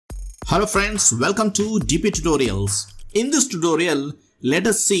Hello friends, welcome to dptutorials. In this tutorial, let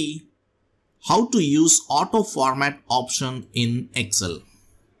us see how to use auto format option in Excel.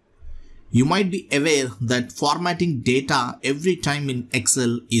 You might be aware that formatting data every time in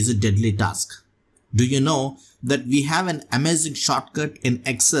Excel is a deadly task. Do you know that we have an amazing shortcut in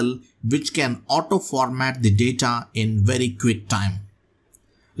Excel which can auto format the data in very quick time?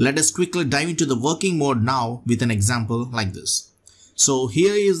 Let us quickly dive into the working mode now with an example like this. So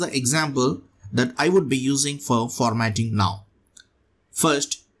here is the example that I would be using for formatting now.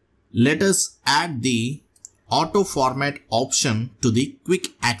 First, let us add the auto format option to the quick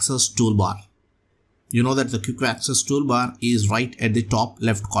access toolbar. You know that the quick access toolbar is right at the top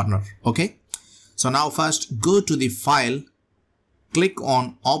left corner. Okay. So now first go to the file, click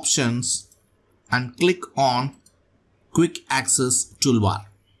on options and click on quick access toolbar.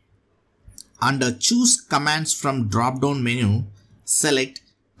 Under choose commands from drop down menu, select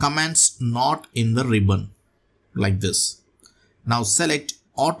commands not in the ribbon like this. Now select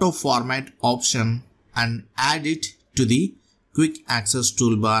auto format option and add it to the quick access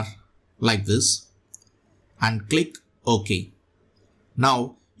toolbar like this and click OK.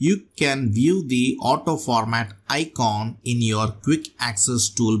 Now you can view the auto format icon in your quick access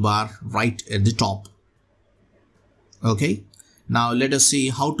toolbar right at the top. Okay. Now let us see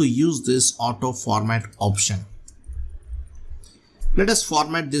how to use this auto format option. Let us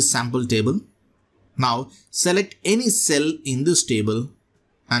format this sample table. Now select any cell in this table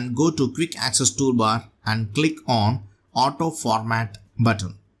and go to quick access toolbar and click on auto format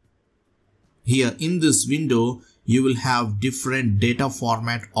button. Here in this window you will have different data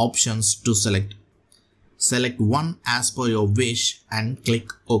format options to select. Select one as per your wish and click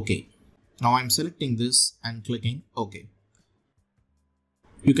OK. Now I am selecting this and clicking OK.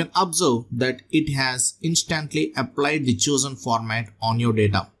 You can observe that it has instantly applied the chosen format on your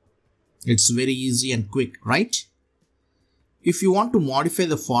data. It's very easy and quick, right? If you want to modify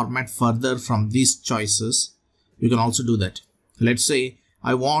the format further from these choices, you can also do that. Let's say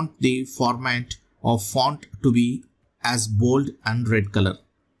I want the format of font to be as bold and red color.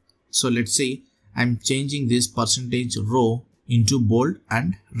 So let's say I'm changing this percentage row into bold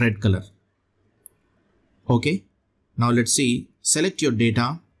and red color. Okay. Now let's see, select your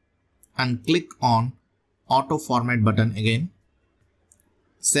data and click on auto format button again.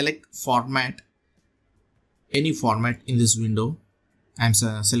 Select format, any format in this window. I'm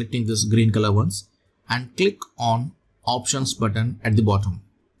selecting this green color ones and click on options button at the bottom.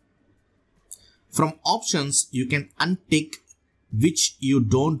 From options, you can untick which you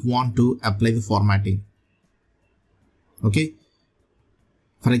don't want to apply the formatting. Okay.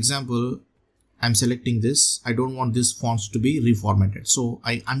 For example, I'm selecting this. I don't want these fonts to be reformatted. So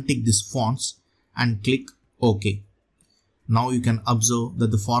I untick these fonts and click OK. Now you can observe that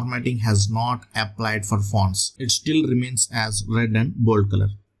the formatting has not applied for fonts. It still remains as red and bold color.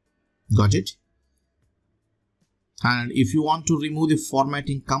 Got it? And if you want to remove the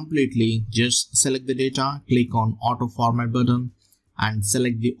formatting completely, just select the data, click on auto format button and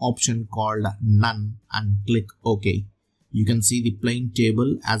select the option called none and click OK. You can see the plain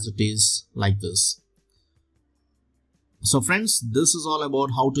table as it is like this. So friends, this is all about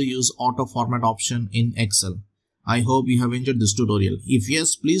how to use auto format option in Excel. I hope you have enjoyed this tutorial. If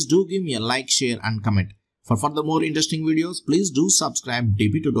yes, please do give me a like, share and comment. For further more interesting videos, please do subscribe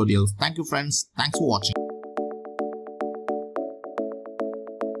dptutorials. Thank you friends. Thanks for watching.